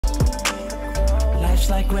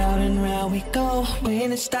like round and round we go.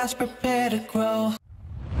 When it stops, prepare to grow.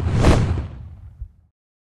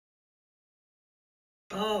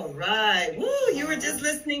 All right. Woo, you were just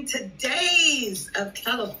listening to Dayze of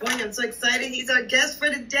California. I'm so excited. He's our guest for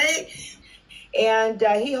today. And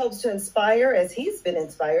he hopes to inspire, as he's been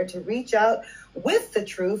inspired, to reach out with the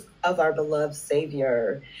truth of our beloved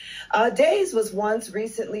Savior. Dayze was once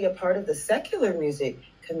recently a part of the secular music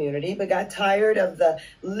community, but got tired of the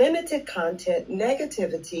limited content,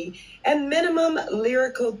 negativity, and minimum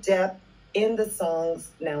lyrical depth in the songs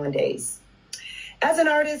nowadays. As an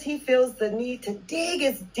artist, he feels the need to dig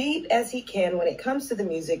as deep as he can when it comes to the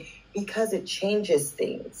music because it changes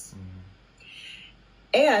things.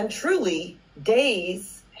 And truly,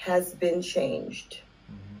 Dayze has been changed.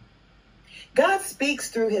 God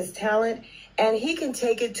speaks through his talent, and he can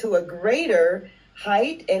take it to a greater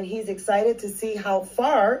height, and he's excited to see how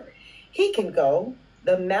far he can go.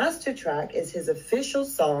 The master track is his official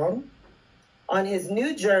song on his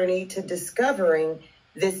new journey to discovering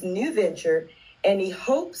this new venture, and he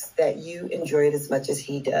hopes that you enjoy it as much as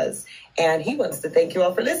he does. And he wants to thank you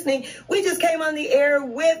all for listening. We just came on the air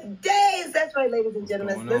with Dayze. That's right, ladies and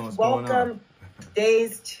gentlemen. Let's welcome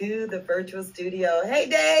Dayze to the virtual studio. Hey,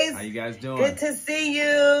 Dayze. How you guys doing? Good to see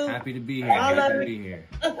you. Happy to be here. Happy to be here.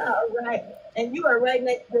 All right. And you are right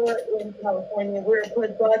next door in California. We're, of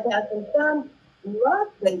course, broadcasting from Las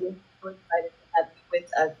Vegas. We're excited to have you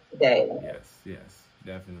with us today. Yes,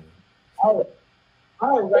 definitely.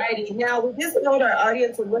 All righty. Now, we just told our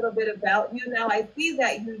audience a little bit about you. Now, I see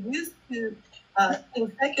that you used to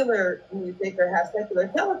sing secular music or have secular.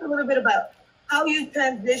 Tell us a little bit about how you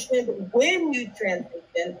transitioned, when you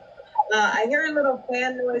transitioned. I hear a little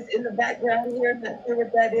fan noise in the background here. I'm not sure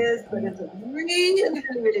what that is, but it's a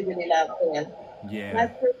really loud fan. Yeah.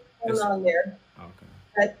 Not sure what's going on there. Okay.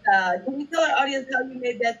 But can you tell our audience how you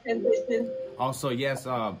made that transition? Also, yes,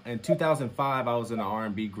 in 2005, I was in an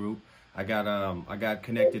R&B group. I got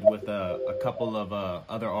connected with a couple of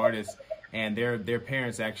other artists, and their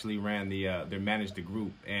parents actually ran they managed the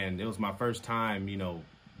group, and it was my first time,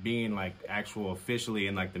 being like actual officially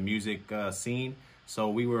in like the music scene. So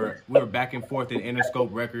we were back and forth in Interscope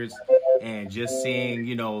Records, and just seeing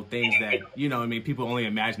things that people only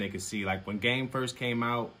imagine they could see. Like when Game first came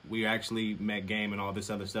out, we actually met Game and all this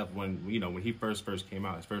other stuff when when he first came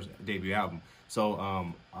out, his first debut album.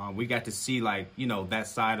 So we got to see like that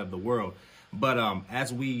side of the world. But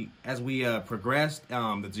as we progressed,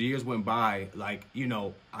 the years went by. Like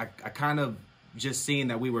I kind of just seeing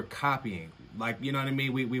that we were copying. Like, you know what I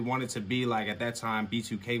mean? We wanted to be like, at that time,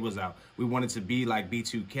 B2K was out. We wanted to be like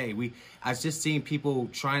B2K. I was just seeing people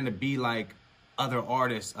trying to be like other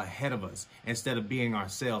artists ahead of us instead of being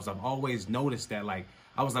ourselves. I've always noticed that, like,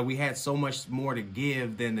 I was like, we had so much more to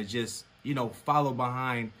give than to just, follow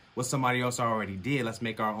behind what somebody else already did. Let's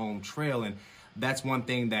make our own trail. And that's one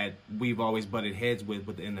thing that we've always butted heads with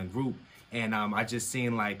within the group. And I just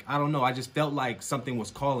seen like, I don't know, I just felt like something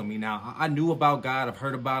was calling me. Now, I knew about God, I've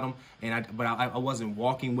heard about him, but I wasn't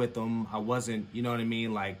walking with him. I wasn't,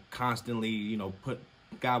 like constantly,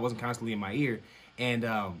 God wasn't constantly in my ear. And,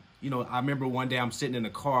 I remember one day I'm sitting in the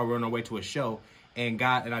car, we're on our way to a show, and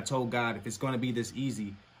I told God, if it's going to be this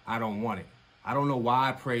easy, I don't want it. I don't know why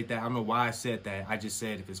I prayed that. I don't know why I said that. I just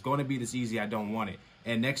said, if it's going to be this easy, I don't want it.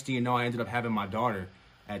 And next thing you know, I ended up having my daughter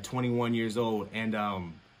at 21 years old. And,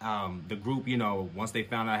 the group, once they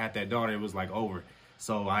found out I had that daughter, it was like over.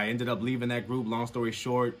 So I ended up leaving that group. Long story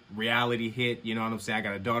short, reality hit, you know what I'm saying? I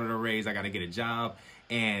got a daughter to raise. I got to get a job.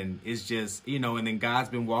 And it's just, and then God's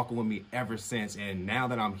been walking with me ever since. And now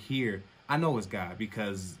that I'm here, I know it's God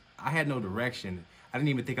because I had no direction. I didn't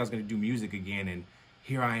even think I was going to do music again. And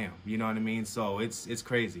here I am, you know what I mean? So it's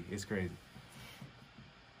crazy. It's crazy.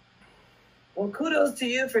 Well, kudos to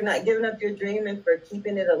you for not giving up your dream and for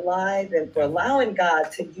keeping it alive and for allowing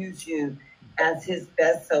God to use you as his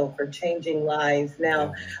vessel for changing lives.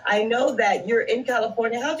 Now, I know that you're in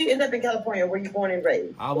California. How did you end up in California? Were you born and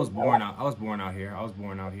raised? I was born out here.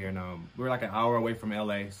 And we're like an hour away from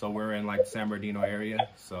LA, so we're in like the San Bernardino area.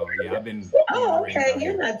 So yeah, I've been. Oh, okay.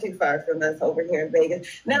 You're not too far from us over here in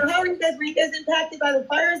Vegas. Now, how are you guys? Were you guys impacted by the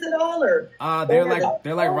fires at all, or? They're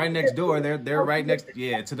like right next door. They're right next,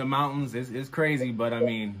 to the mountains. It's crazy, but I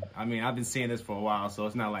mean, I've been seeing this for a while, so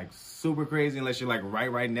it's not like super crazy unless you're like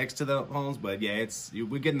right next to the homes. But yeah,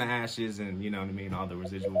 we're getting the ashes and all the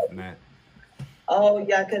residual from that. Oh,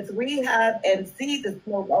 yeah, because we have and see the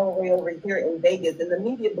smoke all the way over here in Vegas, and the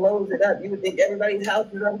media blows it up. You would think everybody's house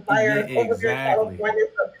is on Yeah, fire over here in California.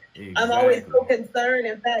 So I'm always so concerned.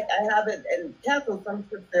 In fact, I haven't and canceled some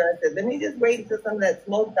trips there. I said, let me just wait until some of that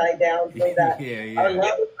smoke died down so that our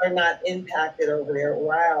loved ones are not impacted over there.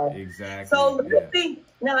 Wow. Exactly. So let me think.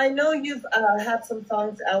 Now, I know you've have some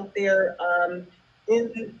songs out there.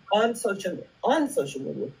 On social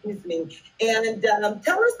media, excuse me, and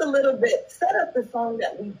tell us a little bit. Set up the song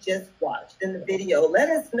that we just watched in the video. Let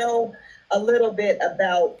us know a little bit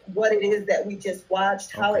about what it is that we just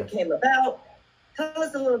watched, how it came about. Tell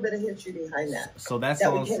us a little bit of history behind that. So that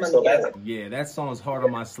song, that song is hard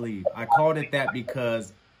on my sleeve. I called it that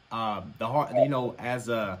because the heart, you know,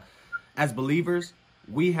 as believers,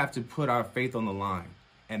 we have to put our faith on the line.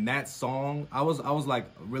 And that song, I was like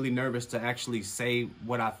really nervous to actually say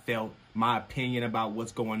what I felt, my opinion about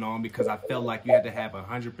what's going on, because I felt like you had to have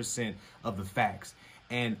 100% of the facts.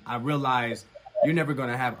 And I realized you're never going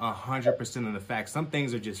to have 100% of the facts. Some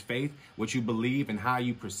things are just faith, what you believe and how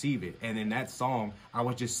you perceive it. And in that song, I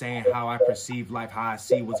was just saying how I perceive life, how I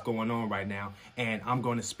see what's going on right now. And I'm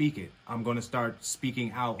going to speak it. I'm going to start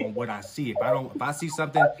speaking out on what I see. If I see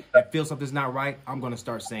something and feel something's not right, I'm going to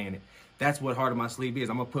start saying it. That's what Heart on My Sleeve is.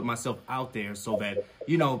 I'm going to put myself out there so that,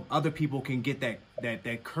 you know, other people can get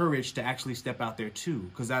that courage to actually step out there too.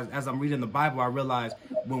 Because as I'm reading the Bible, I realize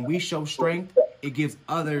when we show strength, it gives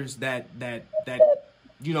others that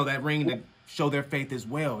you know, that ring to show their faith as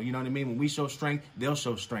well. You know what I mean? When we show strength, they'll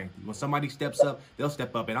show strength. When somebody steps up, they'll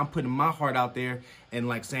step up. And I'm putting my heart out there and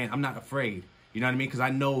like saying, I'm not afraid. You know what I mean? Because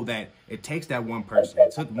I know that it takes that one person.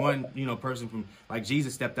 It took one, you know, person from, like,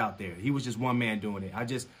 Jesus stepped out there. He was just one man doing it.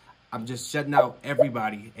 I'm just shutting out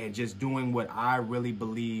everybody and just doing what I really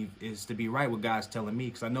believe is to be right, what God's telling me.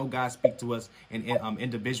 Because I know God speaks to us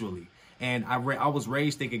individually. And I was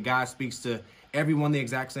raised thinking God speaks to everyone the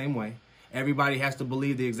exact same way. Everybody has to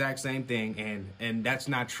believe the exact same thing. And that's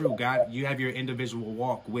not true. God, you have your individual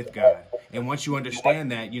walk with God. And once you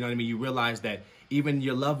understand that, you know what I mean, you realize that even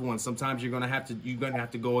your loved ones, sometimes you're gonna have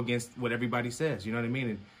to go against what everybody says. You know what I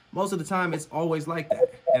mean? And most of the time it's always like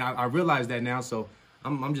that. And I realize that now, so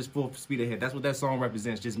I'm just full speed ahead. That's what that song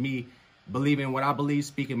represents. Just me believing what I believe,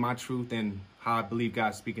 speaking my truth, and how I believe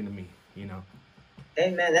God's speaking to me, you know.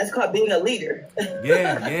 Amen. That's called being a leader.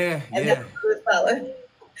 Yeah. And that's good follow.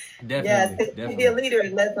 Definitely. You be a leader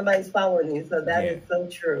and let somebody's following you. So that is so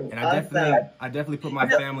true. And I definitely put my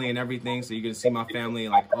family in everything. So you can see my family,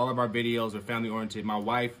 like all of our videos are family oriented. My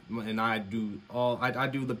wife and I do I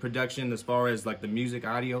do the production as far as like the music,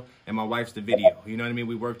 audio, and my wife's the video. You know what I mean?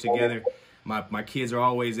 We work together. My kids are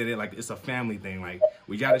always in it. Like, it's a family thing. Like,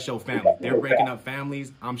 we got to show family. They're breaking up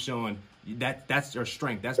families. I'm showing that's your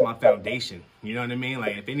strength. That's my foundation. You know what I mean?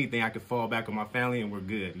 Like, if anything, I could fall back on my family and we're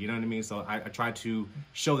good. You know what I mean? So I try to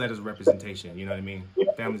show that as a representation. You know what I mean?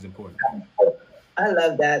 Family's important. I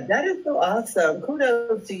love that. That is so awesome.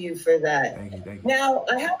 Kudos to you for that. Thank you. Now,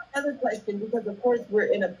 I have another question because, of course,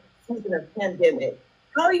 we're in a season of pandemic.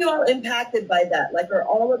 How are you all impacted by that? Like, are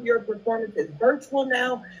all of your performances virtual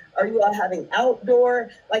now? Are you all having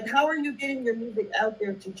outdoor? Like, how are you getting your music out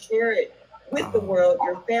there to share it with the world,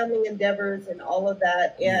 your family endeavors and all of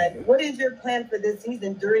that? And what is your plan for this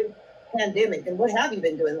season during pandemic? And what have you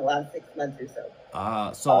been doing the last 6 months or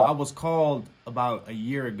so? So I was called about a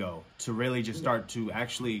year ago to really just start to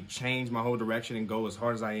actually change my whole direction and go as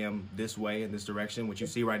hard as I am this way, in this direction, which you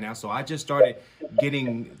see right now. So I just started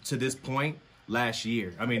getting to this point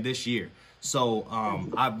this year. So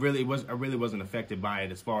I really wasn't affected by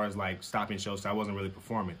it as far as like stopping shows. So I wasn't really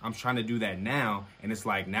performing. I'm trying to do that now, and it's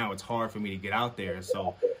like now it's hard for me to get out there.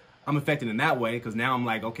 So I'm affected in that way because now I'm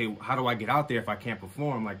like, okay, how do I get out there if I can't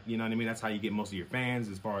perform? Like, you know what I mean? That's how you get most of your fans,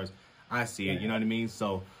 as far as I see it. You know what I mean?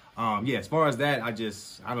 So as far as that, I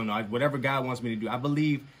don't know. Whatever God wants me to do, I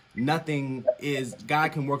believe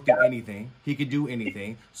God can work through anything. He could do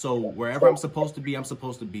anything. So wherever I'm supposed to be, I'm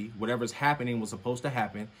supposed to be. Whatever's happening was supposed to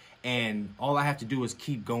happen. And all I have to do is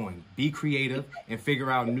keep going, be creative, and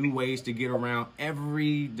figure out new ways to get around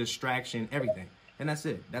every distraction, everything. And that's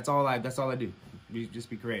it. That's all I do.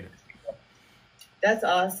 Just be creative. That's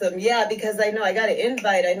awesome. Yeah, because I know I got an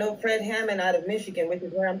invite. I know Fred Hammond out of Michigan, which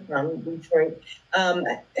is where I'm from, Detroit,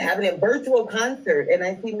 having a virtual concert. And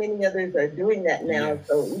I see many others are doing that now. Yes.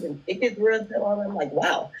 So even tickets were on sale. I'm like,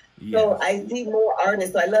 wow. Yes. So I see more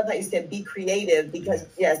artists. So I love how you said be creative because,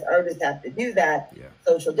 yes, artists have to do that. Yeah.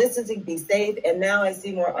 Social distancing, be safe. And now I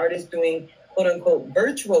see more artists doing quote unquote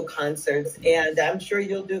virtual concerts, and I'm sure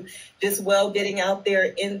you'll do just well getting out there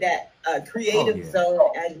in that creative zone,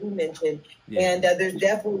 as you mentioned. And there's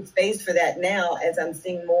definitely space for that now, as I'm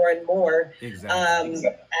seeing more and more. Exactly.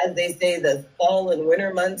 As they say, the fall and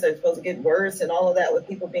winter months are supposed to get worse and all of that with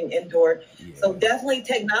people being indoor. So definitely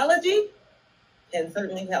technology can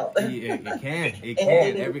certainly help. It can. It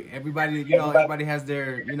can. Everybody, you know, everybody has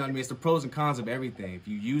their, you know what I mean? It's the pros and cons of everything. If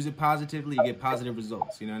you use it positively, you get positive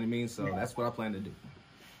results. You know what I mean? So that's what I plan to do.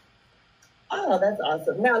 Oh, that's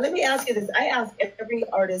awesome. Now, let me ask you this. I ask every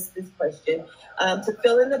artist this question to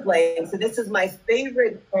fill in the blank. So this is my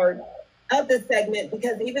favorite part of the segment,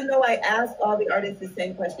 because even though I ask all the artists the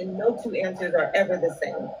same question, no two answers are ever the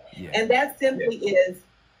same. And that simply is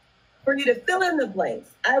for you to fill in the blanks.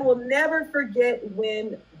 I will never forget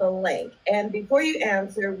when blank. And before you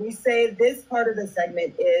answer, we say this part of the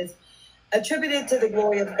segment is attributed to the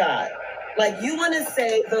glory of God. Like, you want to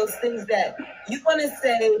say those things that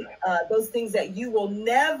you will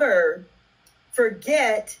never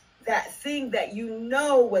forget, that thing that you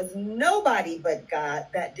know was nobody but God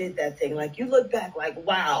that did that thing. Like, you look back like,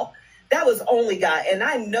 wow, that was only God. And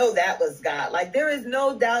I know that was God. Like, there is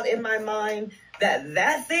no doubt in my mind that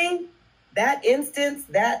that thing, that instance,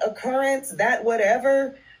 that occurrence, that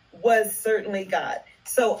whatever was certainly God.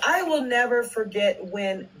 So I will never forget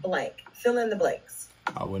when blank. Fill in the blanks.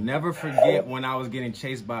 I will never forget when I was getting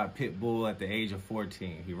chased by a pit bull at the age of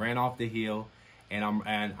 14. He ran off the hill, and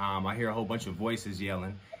I hear a whole bunch of voices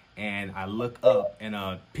yelling, and I look up, and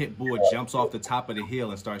a pit bull jumps off the top of the hill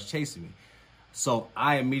and starts chasing me. So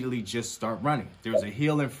I immediately just start running. There's a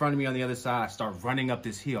hill in front of me on the other side. I start running up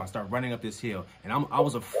this hill. And I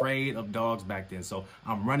was afraid of dogs back then. So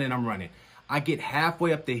I'm running. I get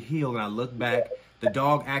halfway up the hill, and I look back. The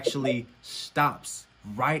dog actually stops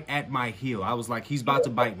right at my heel. I was like, he's about to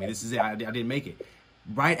bite me. This is it. I didn't make it.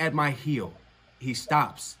 Right at my heel, he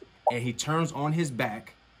stops, and he turns on his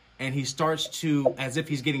back, and he starts to, as if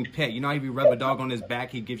he's getting pet. You know how if you rub a dog on his back,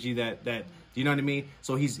 he gives you that you know what I mean?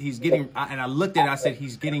 So he's getting, and I looked at it, I said,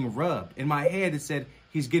 he's getting rubbed. In my head, it said,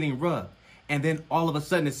 he's getting rubbed. And then all of a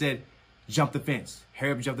sudden it said, jump the fence.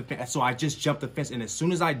 Hurry up, jump the fence. So I just jumped the fence. And as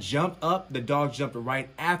soon as I jumped up, the dog jumped right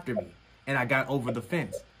after me. And I got over the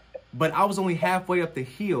fence. But I was only halfway up the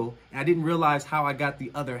hill, and I didn't realize how I got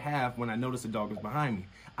the other half when I noticed the dog was behind me.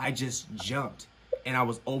 I just jumped, and I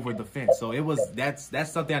was over the fence. So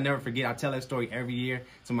that's something I never forget. I tell that story every year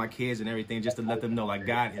to my kids and everything, just to let them know, like,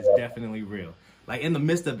 God is definitely real. Like, in the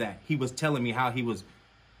midst of that, he was telling me how he was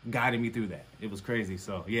guiding me through that. It was crazy.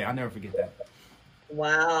 So yeah, I'll never forget that.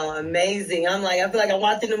 Wow, amazing. I'm like, I feel like I'm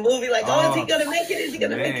watching a movie, like, is he gonna make it? Is he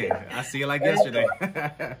gonna make it? I see it like yesterday.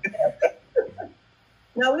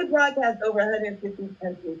 Now, we broadcast over 150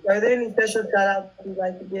 countries. Are there any special shout-outs you'd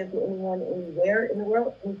like to give to anyone anywhere in the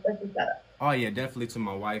world? Any special shout-outs? Oh, yeah, definitely to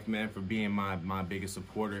my wife, man, for being my biggest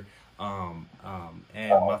supporter. And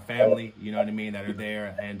my family, you know what I mean, that are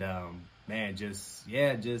there. And, man, just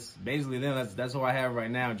basically them. That's who I have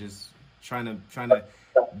right now, just trying to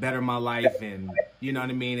better my life, and, you know what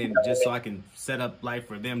I mean, and just so I can set up life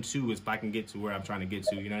for them, too, if I can get to where I'm trying to get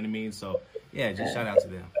to, you know what I mean? So, yeah, just shout out to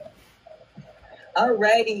them.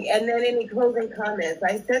 Alrighty, and then any closing comments?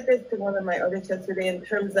 I said this to one of my artists yesterday in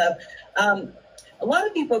terms of a lot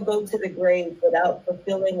of people go to the grave without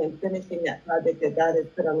fulfilling and finishing that project that God has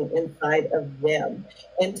put on the inside of them.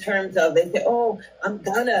 In terms of, they say, oh, I'm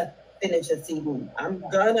gonna finish a CD, I'm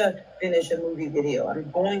gonna finish a movie video,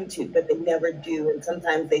 I'm going to, but they never do. And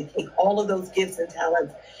sometimes they take all of those gifts and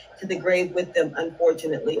talents to the grave with them,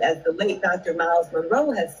 unfortunately. As the late Dr. Miles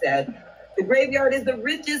Monroe has said, the graveyard is the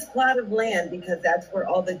richest plot of land because that's where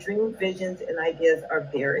all the dreams, visions, and ideas are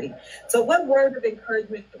buried. So what word of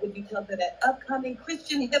encouragement would you tell to that upcoming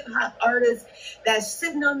Christian hip-hop artist that's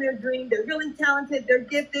sitting on their dream? They're really talented, they're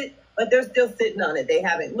gifted, but they're still sitting on it. They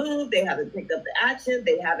haven't moved, they haven't picked up the action,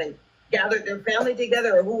 they haven't gathered their family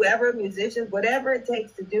together, or whoever, musicians, whatever it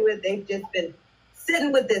takes to do it. They've just been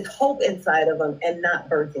sitting with this hope inside of them and not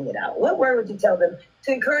birthing it out. What word would you tell them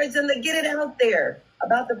to encourage them to get it out there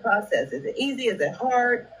about the process? Is it easy? Is it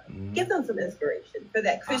hard? Give them some inspiration for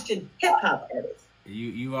that Christian hip-hop artist.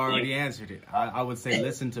 You already answered it. I would say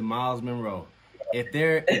listen to Miles Monroe.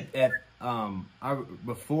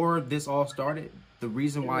 Before this all started, the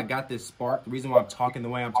reason why I got this spark, the reason why I'm talking the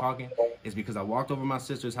way I'm talking, is because I walked over to my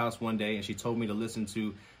sister's house one day and she told me to listen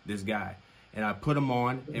to this guy. And I put him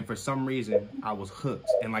on, and for some reason, I was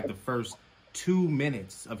hooked. And like the first 2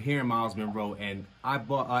 minutes of hearing Miles Monroe, and I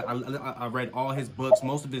read all his books,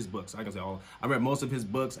 most of his books. I can say all. I read most of his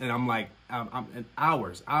books, and I'm like, I'm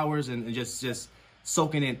hours, and just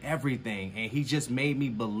soaking in everything, and he just made me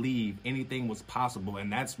believe anything was possible.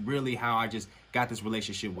 And that's really how I just got this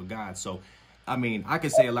relationship with God. So, I mean, I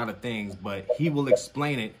could say a lot of things, but he will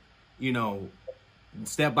explain it, you know,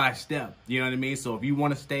 step by step. You know what I mean? So if you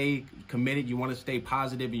want to stay committed, you want to stay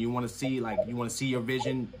positive, and you want to see, like, you want to see your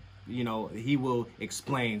vision, you know, he will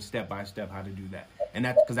explain step by step how to do that. And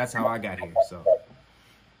that's because that's how I got here. So.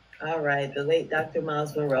 All right, the late Dr.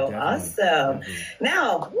 Miles Monroe. Definitely. Awesome. Definitely.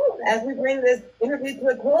 Now, as we bring this interview to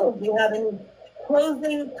a close, do you have any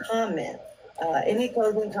closing comments? Any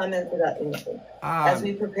closing comments about anything? As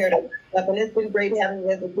we prepare to up, and it's been great having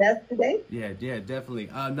you as a guest today. Yeah,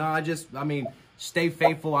 definitely. No, I mean, stay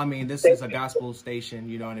faithful. I mean, this is a gospel station,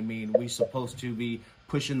 you know what I mean? We're supposed to be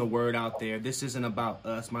pushing the word out there. This isn't about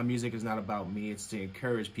us. My music is not about me. It's to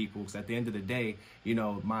encourage people, because at the end of the day, you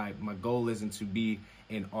know, my goal isn't to be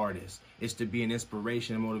an artist. It's to be an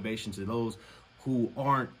inspiration and motivation to those who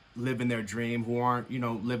aren't living their dream, who aren't, you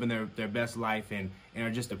know, living their best life, and are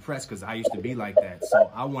just depressed, because I used to be like that.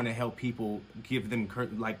 So I want to help people, give them,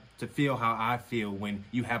 like, to feel how I feel when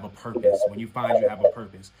you have a purpose, when you find you have a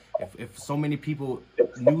purpose. If so many people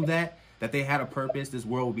knew that they had a purpose, this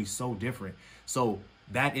world would be so different. So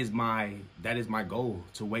that is my goal,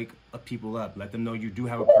 to wake up people up, let them know you do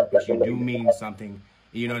have a purpose, you do mean something.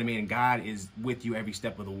 You know what I mean? And God is with you every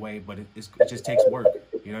step of the way, but it just takes work.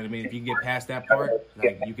 You know what I mean? If you can get past that part,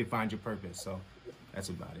 like, you can find your purpose. So that's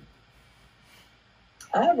about it.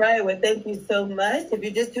 All right. Well, thank you so much. If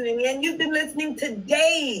you're just tuning in, you've been listening to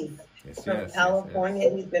Dayze from California.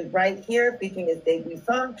 Yes. He's been right here featuring his debut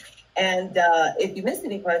song. And if you missed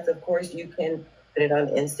any parts, of course, you can put it on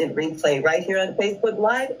instant replay right here on Facebook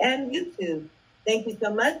Live and YouTube. Thank you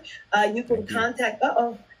so much. You can contact,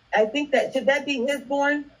 I think that, should that be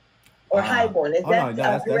Hisborn or Highborn? Is that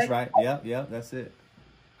that's right. Yep, that's it.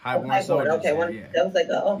 Highborn Soldiers. Okay, that was like,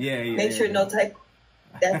 make sure no type.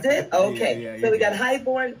 That's it? Okay. So we got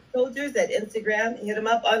Highborn Soldiers at Instagram. Hit them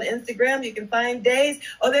up on Instagram. You can find Dayze.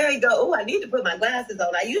 Oh, there you go. Oh, I need to put my glasses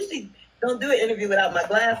on. I usually don't do an interview without my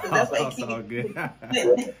glasses. That's why I keep all good.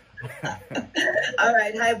 All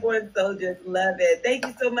right, Highborn Soldiers, love it. Thank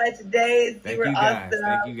you so much, Dayze. You were awesome.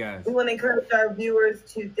 Thank you guys. We want to encourage our viewers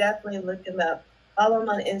to definitely look him up, follow him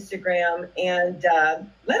on Instagram, and let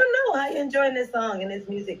him know how you're enjoying this song and his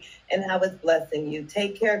music and how it's blessing you.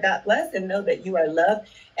 Take care, God bless, and know that you are loved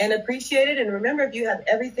and appreciated. And remember, if you have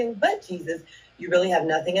everything but Jesus, you really have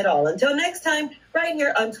nothing at all. Until next time, right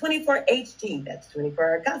here on 24HG, that's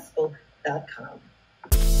 24hourgospel.com.